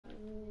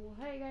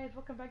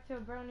welcome back to a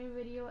brand new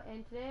video,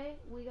 and today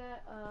we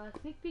got a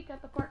sneak peek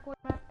at the parkour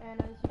map, and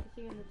as you can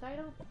see in the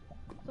title.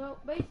 So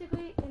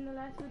basically, in the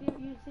last video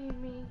you seen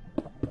me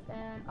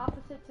and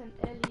Opposites and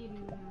Ellie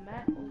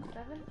Matt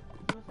 07.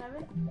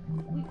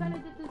 We kind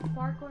of did this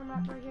parkour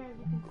map right here, as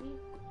you can see,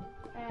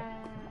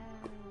 and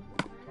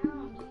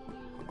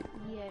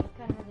yeah, it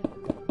kind of has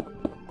a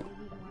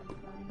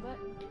but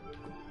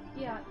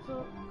yeah,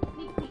 so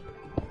sneak peek.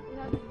 We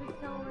have this big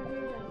tower right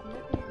here that's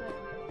nothing but.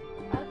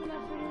 As the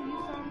last video, you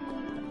saw me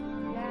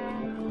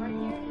land right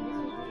here, and this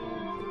was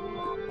the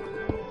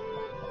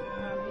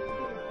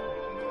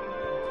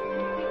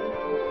end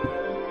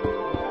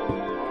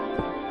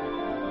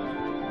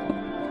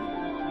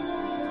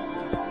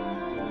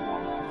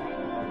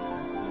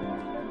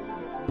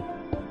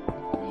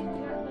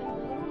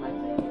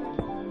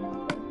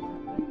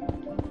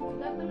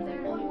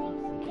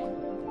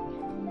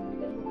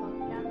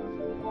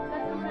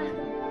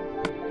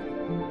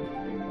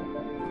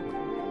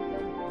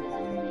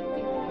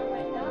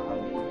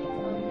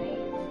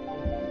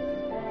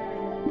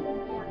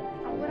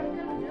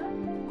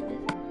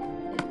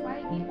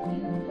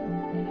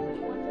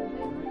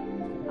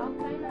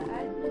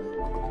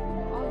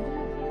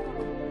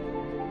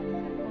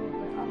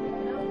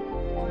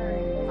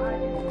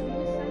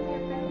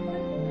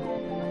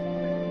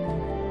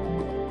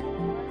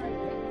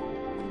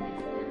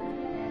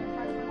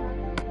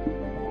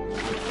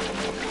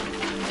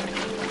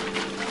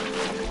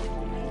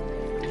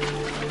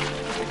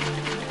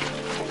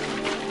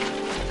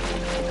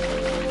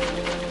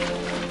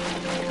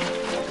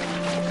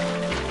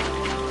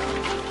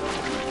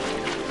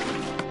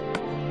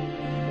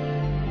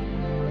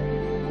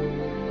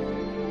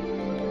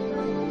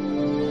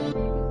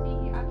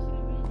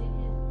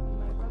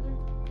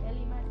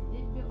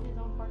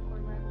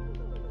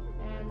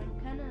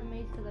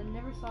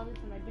saw this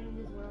and I've been in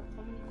this world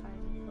so many times.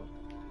 So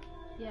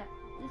yeah,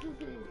 this is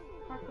his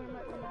parkour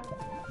map right now.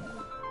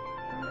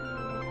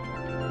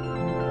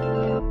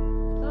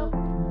 So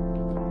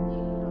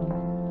you know,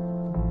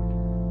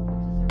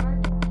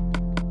 alright,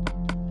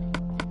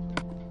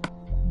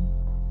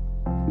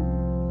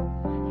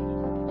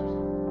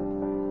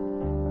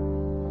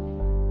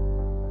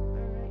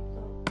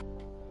 so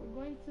we're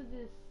going to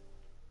this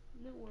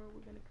new world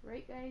we're gonna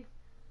create, guys.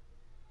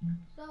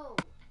 So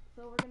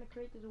we're gonna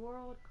create this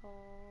world called.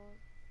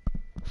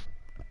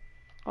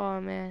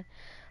 Oh man.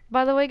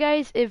 By the way,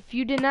 guys, if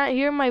you did not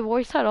hear my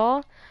voice at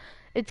all,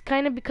 it's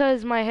kind of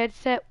because my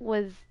headset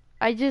was.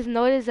 I just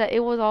noticed that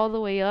it was all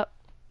the way up.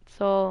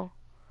 So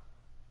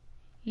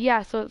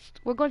yeah, so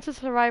we're going to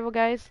survival,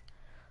 guys.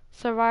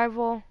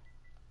 Survival,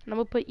 and I'm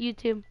gonna put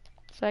YouTube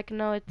so I can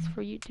know it's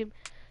for YouTube.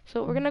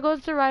 So we're gonna go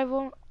to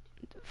survival.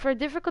 For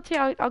difficulty,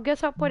 I'll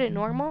guess I'll put it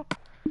normal.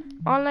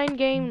 Online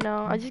game,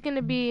 no. I'm just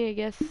gonna be, I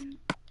guess,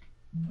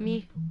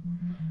 me.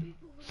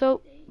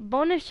 So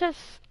bonus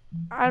chest,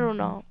 I don't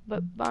know,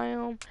 but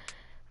biome,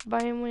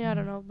 I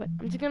don't know, but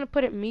I'm just gonna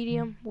put it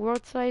medium,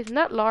 world size,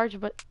 not large,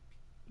 but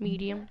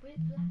medium.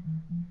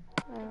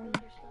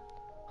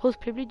 Host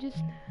privileges?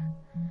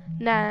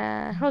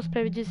 Nah, host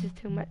privileges is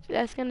too much.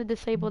 That's gonna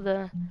disable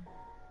the.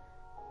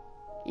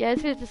 Yeah,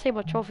 it's gonna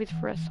disable trophies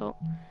for us. So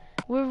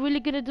we're really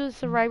gonna do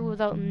survival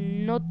without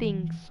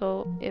nothing.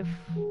 So if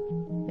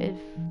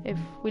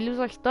we lose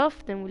our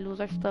stuff, then we lose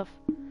our stuff.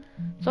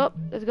 So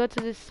let's go to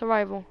this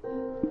survival.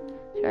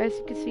 So as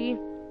you can see,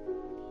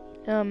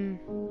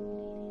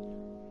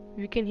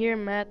 you can hear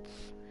Matt's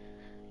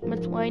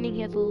whining.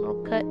 He has a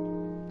little cut.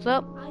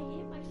 So I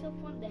hit myself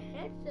on the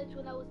headset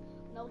when I was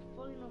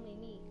falling on my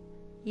knee.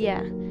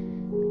 Yeah.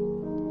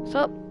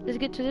 So let's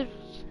get to this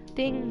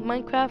thing.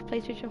 Minecraft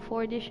PlayStation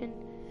 4 edition.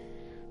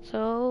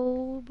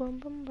 So bum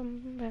bum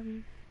bum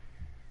bum.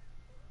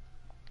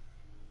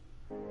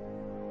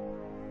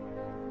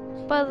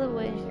 By the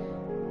way,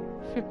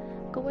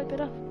 go wipe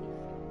it off.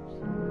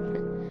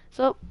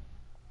 So,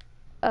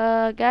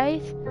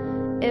 guys,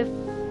 if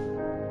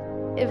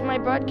my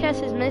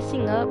broadcast is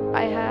messing up,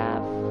 I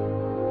have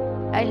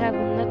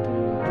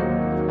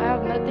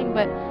nothing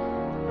but,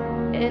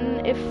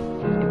 and if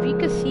you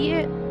can see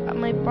it,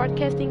 my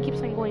broadcasting keeps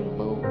on going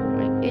boom.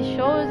 Like it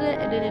shows it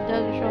and then it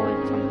doesn't show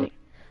it something.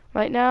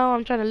 Right now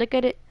I'm trying to look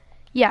at it.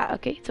 Yeah,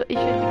 okay, so it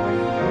should be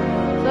working.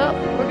 So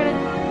we're gonna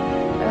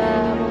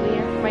over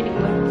here mining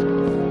buttons.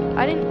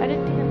 I didn't think I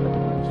put the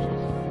buttons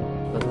just,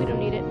 but we don't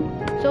need it.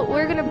 So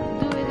we're gonna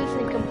do this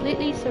in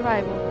completely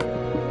survival.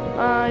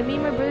 Me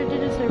and my brother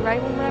did a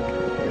survival map,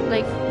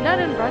 like not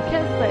on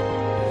broadcast, but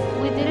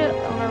we did it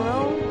on our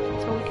own,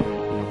 so we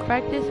can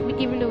practice.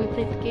 Even though we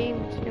played the game,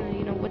 we're just gonna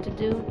what to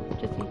do,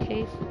 just in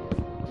case,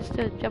 just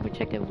to double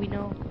check if we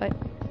know. But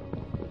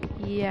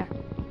yeah,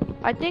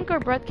 I think our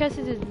broadcast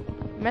is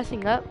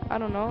messing up. I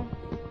don't know,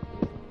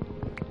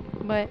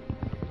 but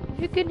if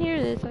you can hear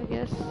this, I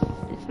guess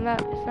it's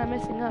not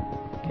messing up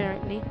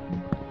currently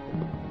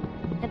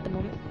at the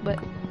moment. But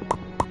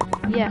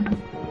yeah.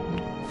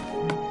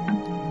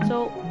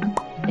 So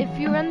if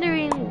you're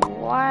wondering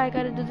why I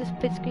gotta do this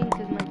split screen,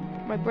 because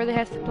my brother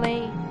has to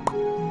play,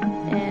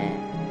 and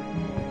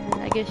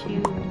I guess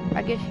you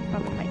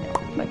probably might know,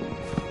 but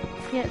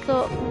Yeah,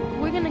 so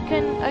we're gonna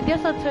I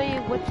guess I'll tell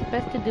you what's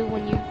best to do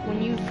when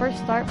you first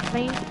start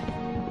playing.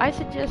 I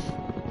suggest,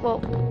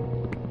 well,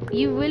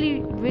 you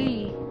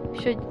really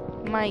should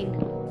mine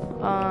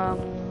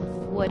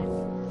wood.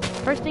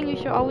 First thing you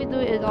should always do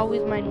is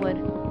always mine wood.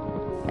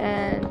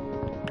 And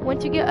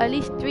once you get at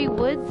least 3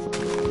 woods,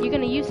 you're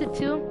gonna use it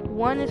too.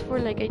 One is for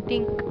like I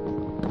think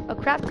a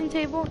crafting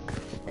table,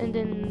 and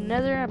then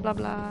another blah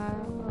blah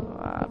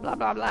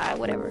blah blah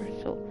whatever.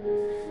 So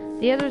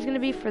the other is gonna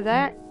be for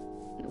that.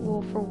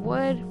 Well, for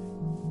wood.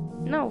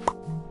 No,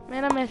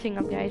 man, I'm messing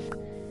up, guys.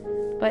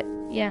 But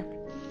yeah,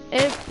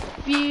 if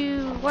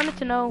you wanted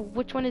to know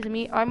which one is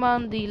me, I'm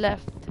on the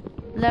left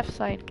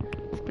side,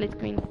 split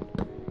screen.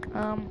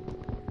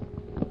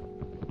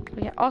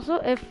 Yeah. Also,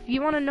 if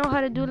you want to know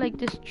how to do like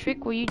this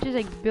trick where you just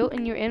like build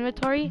in your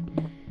inventory,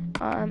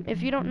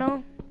 if you don't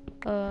know,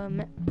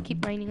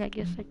 keep mining, I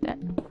guess, like that.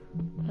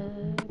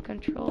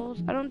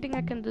 Controls. I don't think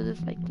I can do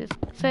this like this.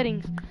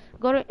 Settings.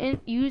 Go to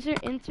user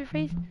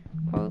interface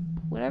or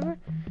whatever,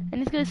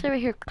 and it's gonna say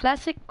right here,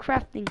 classic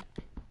crafting.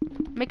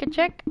 Make a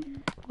check.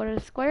 Go to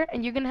the square,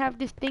 and you're gonna have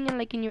this thing in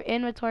like in your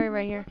inventory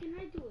right here. Can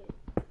I do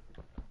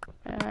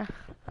it?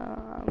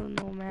 I don't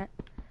know, Matt.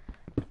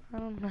 I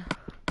don't know.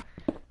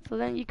 So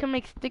then you can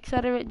make sticks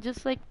out of it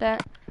just like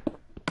that.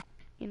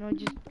 You know,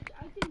 just.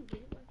 I didn't get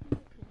it.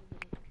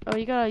 I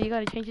think I couldn't get it. Oh, you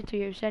gotta change it to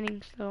your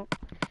settings. So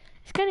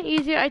it's kind of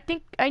easier. I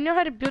think I know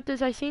how to build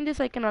this. I seen this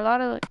like in a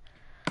lot of.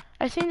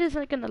 I seen this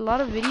like in a lot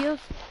of videos.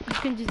 You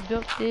can just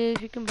build this.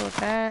 You can build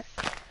that.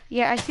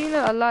 Yeah, I seen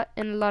it a lot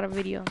in a lot of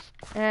videos.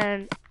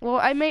 And well,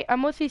 I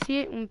mostly see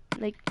it in,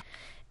 like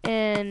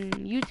in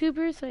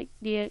YouTubers,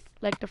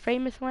 like the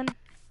famous one.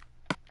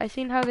 I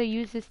seen how they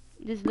use this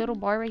little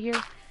bar right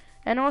here,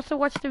 and also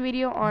watch the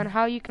video on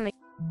how you can like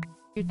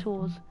your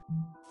tools.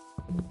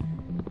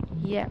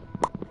 Yeah.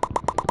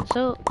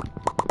 So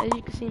as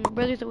you can see, my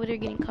brother's over there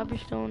getting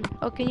cobblestone.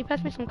 Oh, can you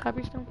pass me some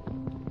cobblestone?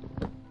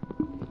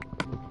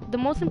 The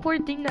most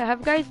important thing to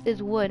have, guys,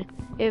 is wood.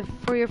 If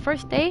for your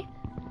first day,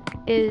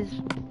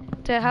 is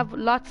to have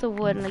lots of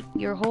wood. Like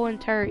your whole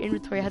entire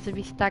inventory has to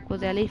be stacked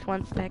with at least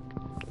 1 stack.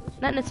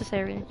 Not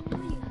necessarily.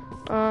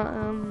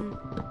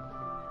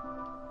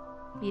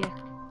 Yeah.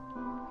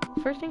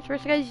 First things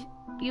first, guys.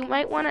 You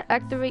might want to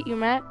activate your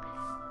map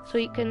so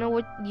you can know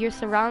what you're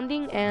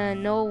surrounding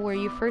and know where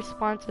you first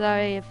spawn. So that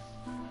way,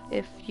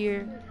 if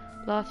you're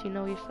lost, you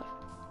know your stuff.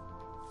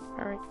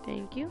 All right.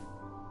 Thank you.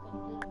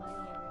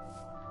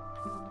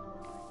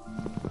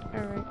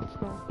 Alright,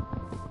 so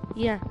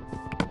yeah.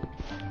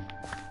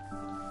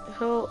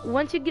 So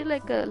once you get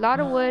like a lot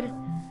of wood,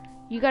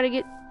 you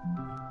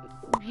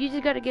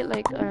just gotta get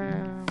like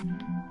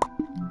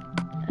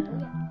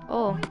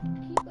oh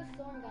Keep a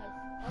thorn, guys.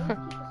 Always keep a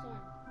thorn.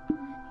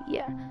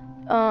 yeah.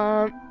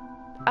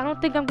 I don't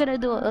think I'm gonna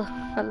do I'm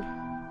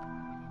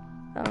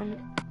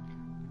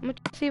gonna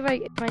see if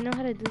I know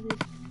how to do this.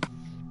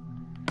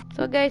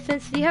 So guys,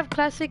 since you have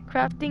classic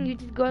crafting, you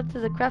just go up to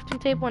the crafting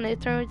table and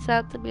it turns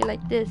out to be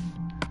like this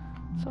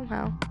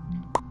somehow.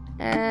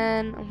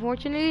 And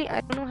unfortunately,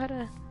 I don't know how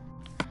to.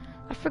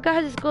 I forgot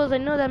how this goes. I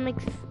know that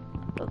makes.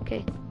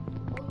 Okay.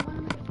 Oh, you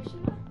wanna make a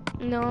fishing rod?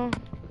 No.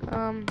 You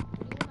wanna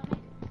make it?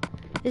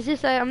 It's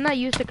just I'm not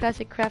used to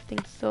classic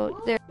crafting,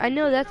 so there. I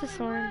know that's a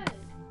sword.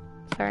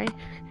 Sorry.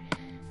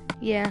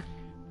 Yeah.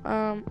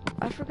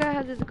 I forgot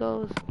how this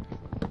goes.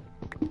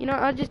 You know,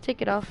 I'll just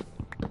take it off.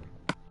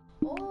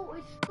 Oh,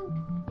 it's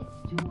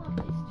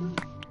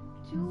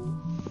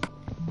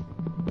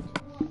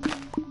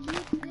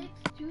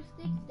two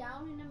sticks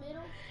down in the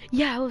middle.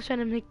 Yeah, I was trying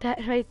to make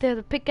that right there.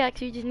 The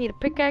pickaxe, you just need a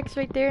pickaxe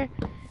right there.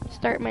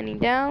 Start mining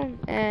down,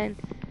 and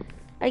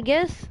I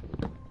guess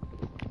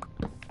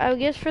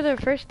for the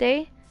first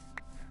day,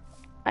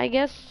 I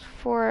guess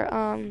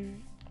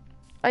from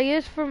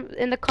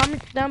in the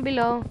comments down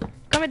below,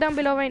 comment down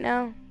below right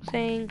now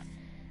saying,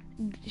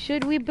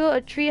 should we build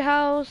a tree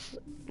house,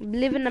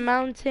 live in the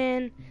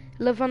mountain,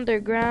 live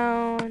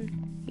underground?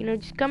 You know,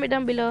 just comment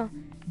down below,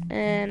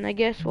 and I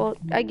guess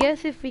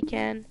if we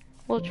can,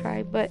 we'll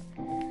try. But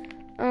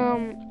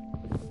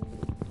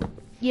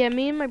yeah,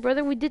 me and my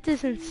brother, we did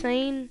this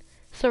insane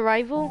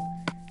survival,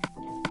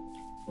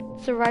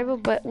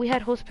 but we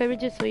had host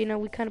privileges, so you know,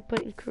 we kind of put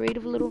in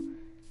creative a little,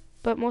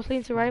 but mostly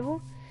in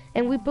survival.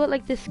 And we built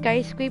like this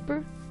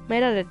skyscraper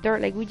made out of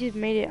dirt. Like we just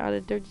made it out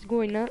of dirt, just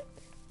going up,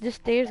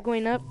 just stairs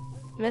going up,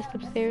 messed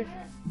up stairs.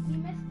 We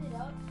messed it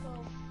up,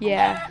 so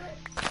Yeah.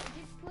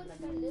 just put like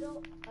a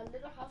little house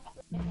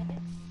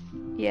ahead.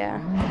 Yeah.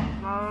 So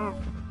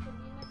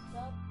we messed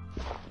up.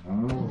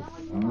 And now I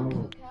found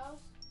two cows.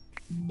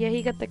 Yeah,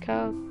 he got the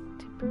cow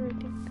tipper, I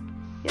think.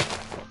 Yeah.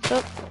 So,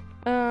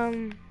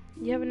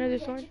 you have another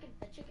sword?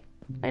 The chicken.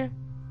 I know.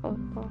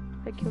 Oh,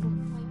 I killed him.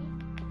 Why me?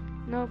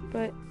 No,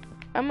 but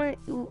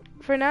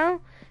for now,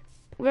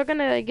 we're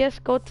gonna, I guess,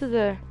 go to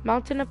the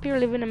mountain up here,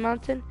 live in a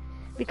mountain,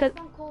 because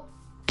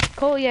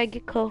coal, yeah,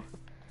 get coal.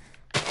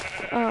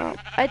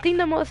 I think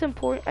the most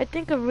important, I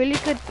think a really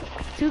good,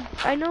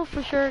 I know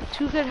for sure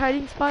 2 good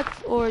hiding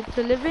spots or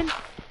to live in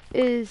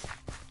is,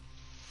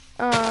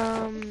 Slow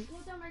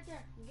down right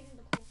there. I'm getting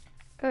the coal.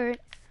 alright.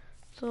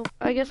 So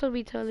I guess I'll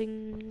be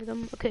telling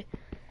them. Okay,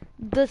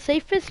 the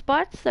safest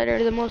spots that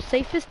are the most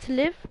safest to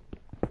live.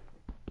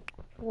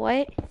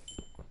 What?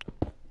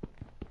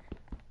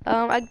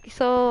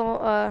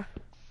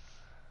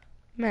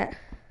 Matt,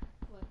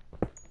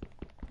 What?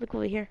 look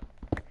over here.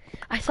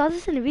 I saw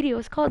this in a video.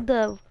 It's called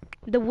the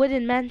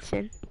Wooden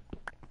Mansion.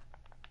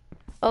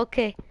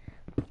 Okay,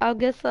 I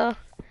guess I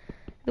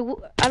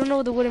don't know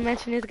what the Wooden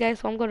Mansion is, guys.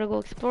 So I'm gonna go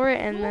explore it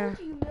and No,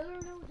 do you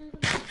Miller know there's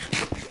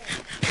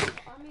an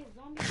army of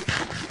zombies?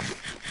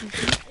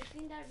 I've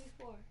seen that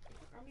before. It's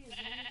an army of zombies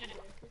in there. It's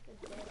just a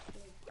dead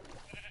place. It's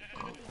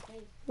a deadly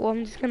place. well,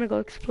 I'm just gonna go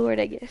explore it,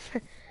 I guess.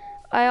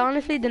 I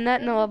honestly did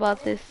not know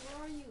about this.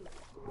 Where are you?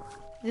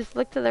 Just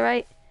look to the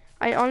right.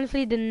 I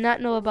honestly did not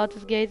know about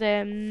this, guys. I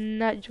am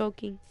not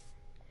joking.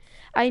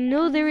 I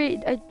knew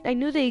I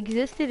knew they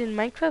existed in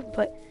Minecraft,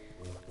 but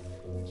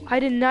I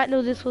did not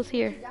know this was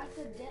here. That's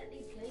a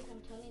deadly place, I'm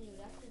telling you.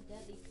 That's a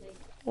deadly place.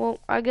 Well,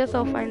 I guess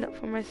I'll find out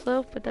for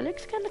myself, but that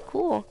looks kind of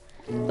cool.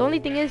 The only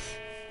thing is,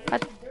 I'm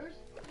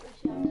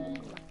telling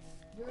you,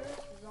 there's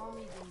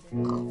zombies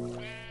in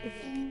there.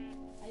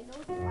 I know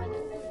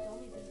there's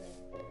zombies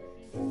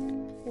in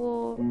there.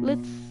 well,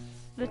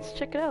 let's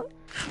check it out.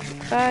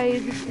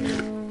 Guys, this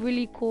is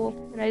really cool,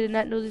 and I did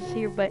not know this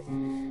here, but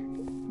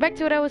back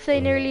to what I was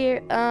saying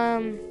earlier,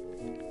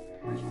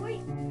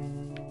 Wait.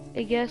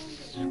 I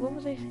guess, what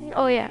was I saying?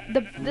 Oh yeah,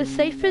 the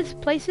safest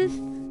places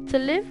to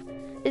live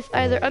is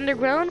either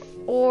underground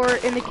or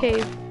in the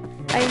cave.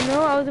 I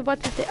know I was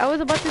about to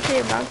say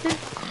a mountain,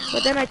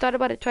 but then I thought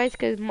about it twice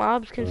because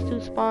mobs can still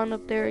spawn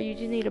up there. You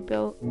just need to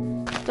build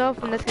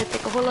stuff, and that's gonna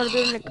take a whole lot of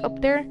building up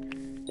there.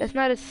 That's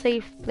not a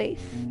safe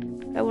place.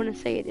 I wouldn't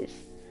say it is,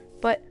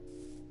 but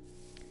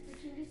Did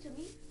you need to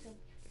meet to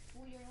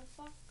fool your own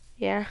spot?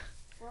 yeah,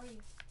 Where are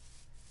you?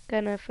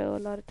 gonna fail a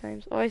lot of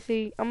times. Oh, I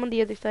see. I'm on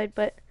the other side,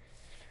 but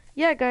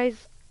yeah,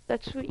 guys,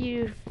 that's what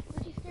you.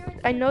 Would you stay right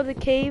I there? know the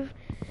cave.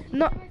 Would you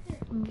No, stay right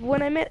there?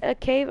 when I meant a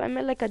cave, I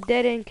meant like a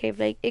dead end cave.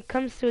 Like it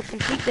comes to a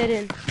complete dead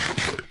end.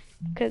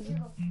 Cause Here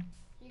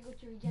you go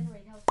to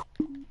regenerate health.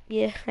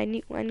 yeah, I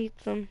need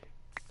some.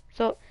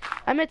 So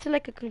I meant to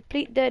like a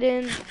complete dead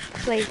end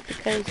place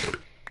because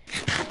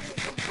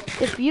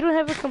if you don't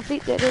have a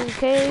complete dead end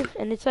cave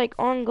and it's like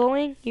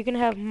ongoing, you're gonna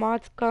have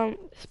mods come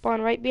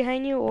spawn right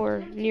behind you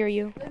or near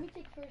you. Let me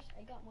take first.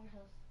 I got more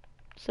health.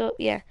 So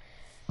yeah.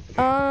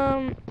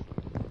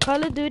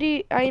 Call of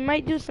Duty. I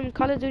might do some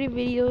Call of Duty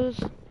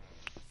videos.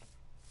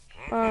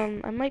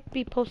 I might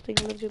be posting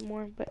a little bit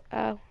more, but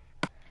Hold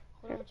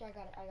on, I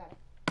got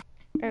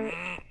it.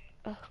 alright.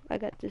 Oh, I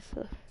got this.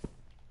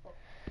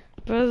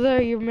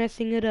 Brother, you're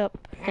messing it up.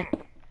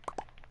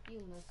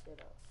 You messed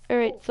it up.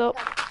 Alright, Oh, so I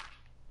got it.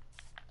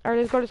 alright,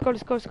 let's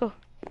go.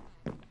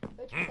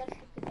 Wait, we gotta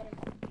stick together.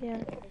 Yeah.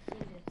 I gotta see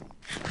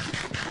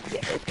this.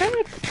 Yeah, it's kind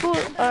of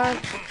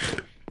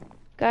cool.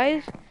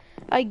 Guys,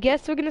 I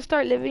guess we're gonna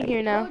start living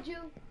here now. Told you.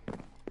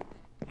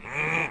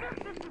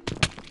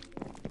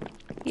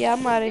 Yeah,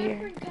 I'm out of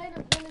here. Different kind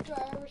of villager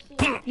I ever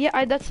seen.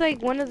 Yeah, that's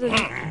like one of the.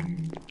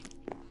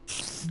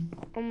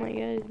 Oh my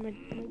god, my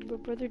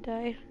brother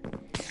died.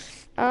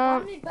 Call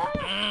me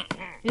back.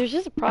 There's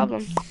just a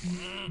problem.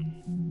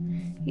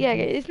 Yeah,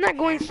 it's not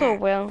going so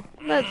well.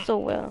 Not so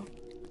well.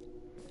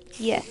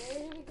 Yeah. Where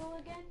did we go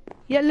again?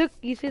 Yeah, look,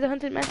 you see the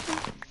haunted mansion?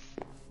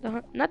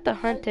 Not the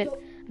haunted,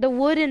 the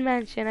wooden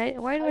mansion.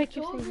 Why do I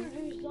keep told saying you that?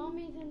 there's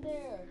zombies in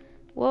there.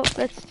 Well,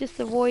 let's just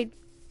avoid.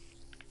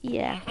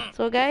 Yeah.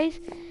 So guys,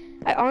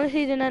 I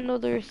honestly did not know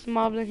there was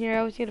mobs in here.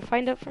 I was gonna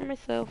find out for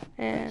myself,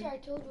 and I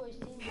told you I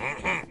seen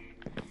him.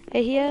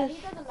 hey, he has. He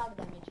does a lot of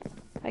damage.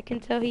 I can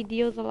tell he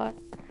deals a lot.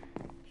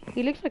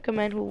 He looks like a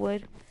man who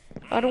would.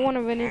 I don't want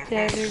to run into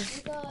either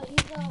He's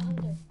a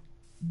hunter.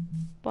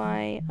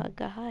 by a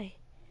guy.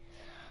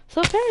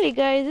 So apparently,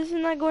 guys, this is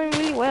not going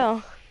really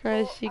well,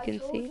 as you can I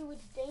told see. you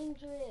it's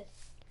dangerous.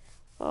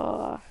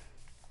 Oh,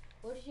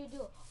 What did you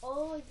do?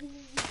 Oh, you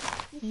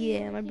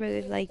yeah, my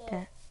brother's like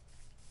that.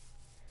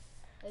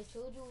 I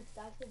told you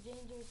that's a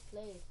dangerous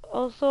place.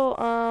 Also,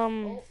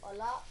 Oh, a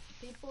lot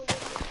people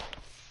live,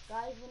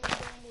 guys when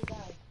they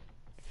died.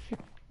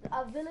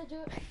 A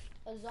villager,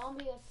 a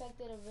zombie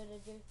affected a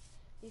villager.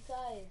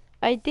 Besides,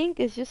 I think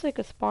it's just like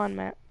a spawn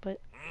map, but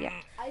yeah.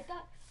 I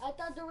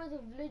thought there was a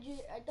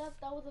villager. I thought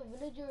that was a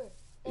villager.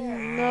 There.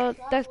 No,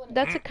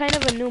 that's a kind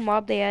of a new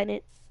mob they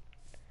added.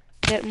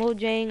 That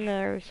Mojang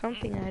or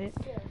something added.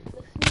 Here,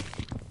 let's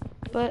see.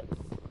 But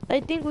I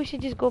think we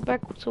should just go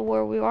back to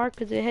where we are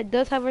because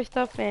does have our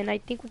stuff, and I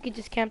think we could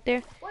just camp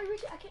there. Wait,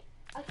 Richie, I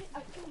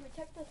can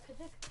protect us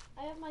because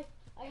I have my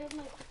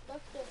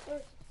stuff there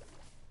first.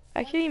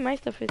 Actually, my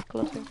stuff is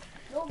closer.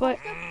 No, But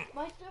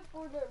my stuff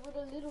where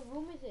the little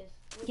room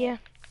is yeah,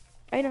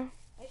 I know.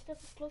 My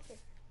stuff is closer.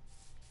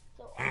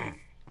 So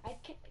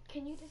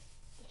can you just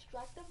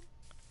distract them?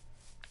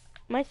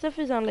 My stuff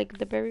is on like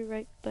the very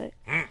right, but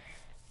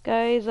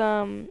guys,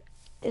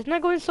 it's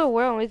not going so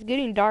well. It's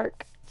getting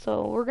dark,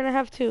 so we're gonna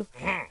have to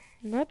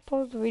not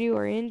pause the video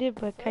or end it,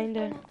 but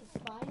kinda.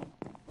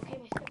 Okay,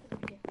 my stuff is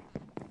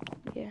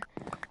up here.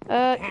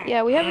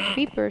 Yeah, we have a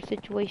creeper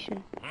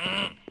situation.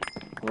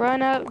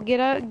 Run out, get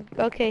out.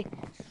 Okay.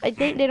 I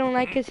think they don't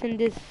like us in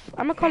this.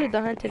 I'm gonna call it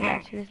the haunted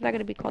mansion. It's not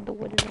gonna be called the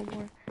wooden no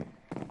more.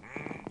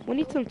 We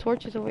need some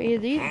torches over here.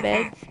 These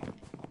beds.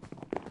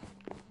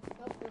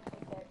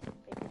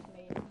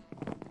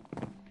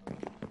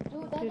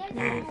 Dude, that guy There's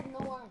has no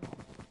arms.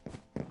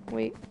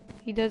 Wait,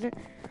 he doesn't.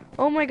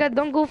 Oh my god,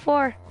 don't go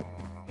far.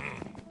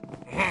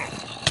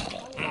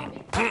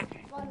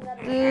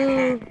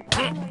 Dude.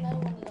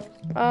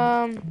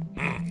 I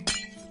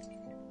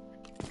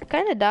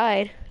kinda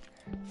died.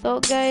 So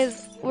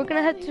guys, we're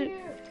gonna have to.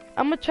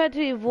 I'm gonna try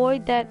to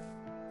avoid that.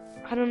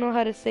 I don't know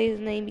how to say his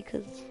name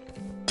because,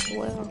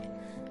 well,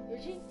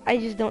 I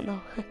just don't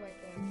know.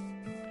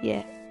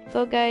 Yeah.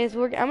 So guys,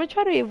 I'm gonna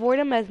try to avoid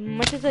him as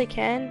much as I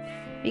can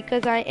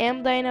because I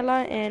am dying a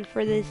lot, and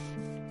for this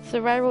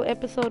survival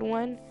episode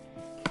 1,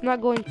 it's not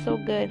going so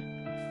good.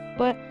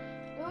 But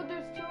Dude,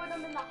 there's 2 of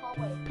them in the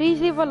hallway. please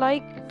leave a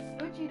like.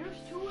 Richie, there's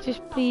 2 of them Just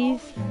in the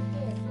please.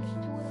 hallway right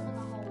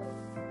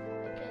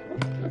there.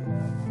 There's 2 of them in the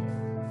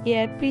hallway.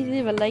 Yeah, please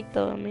leave a like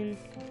though. I mean,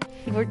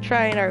 we're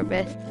trying our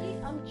best. See,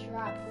 I'm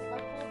trapped. If I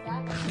fall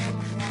back, I'm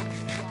gonna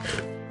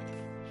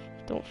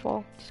Don't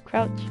fall. Just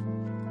crouch.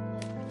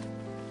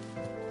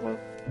 Well,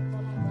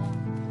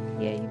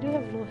 yeah, you do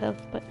have low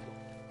health, but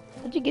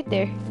how'd you get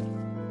there?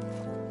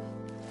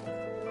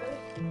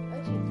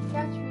 Richie,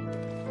 catch me.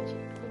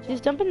 Richie,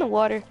 Just jump in the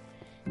water.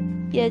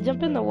 Yeah,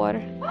 jump in the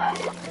water.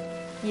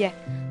 Yeah.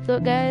 So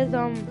guys,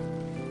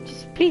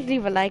 just please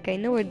leave a like. I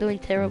know we're doing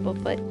terrible,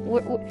 but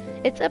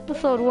it's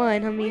episode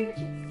 1. I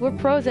mean, we're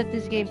pros at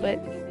this game, but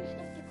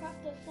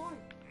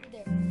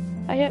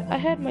I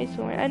had my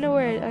sword. I know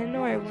where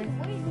I went.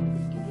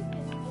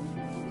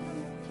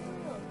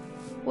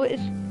 Well,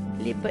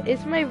 but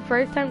it's my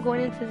first time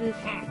going into this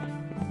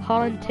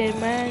haunted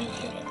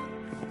mansion.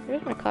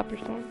 There's my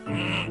copperstone.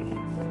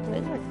 What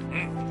is it?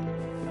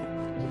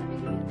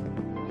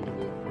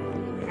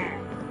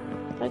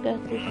 I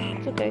got this.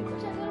 It's okay.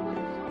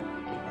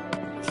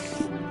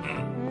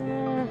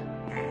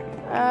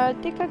 I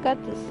think I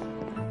got this.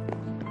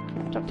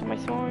 Jump to my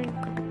sword.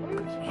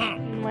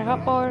 My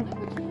hotbar.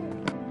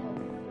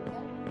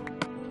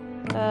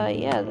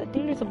 Yeah, I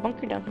think there's a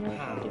bunker down here or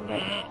something,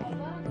 right?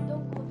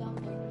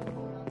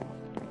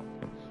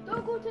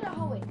 Don't go to the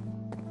hallway.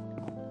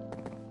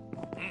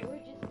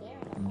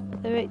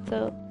 Alright,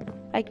 so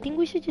I think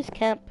we should just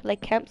camp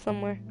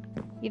somewhere.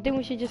 You think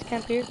we should just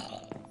camp here?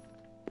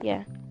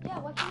 Yeah. Yeah,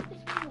 why can't we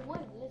just find wood?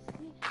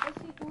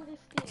 Let's see through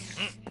this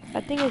thing.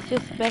 I think it's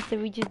just best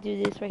if we just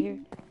do this right here.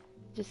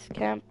 Just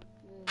camp.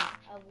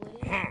 I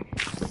wouldn't.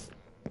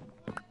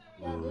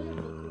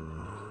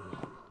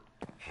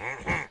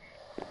 Yeah,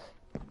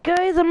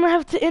 Guys, I'm gonna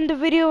have to end the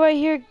video right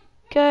here,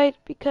 guys,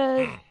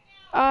 because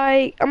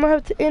I'm gonna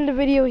have to end the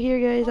video here,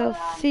 guys. I'll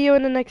see you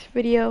in the next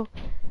video.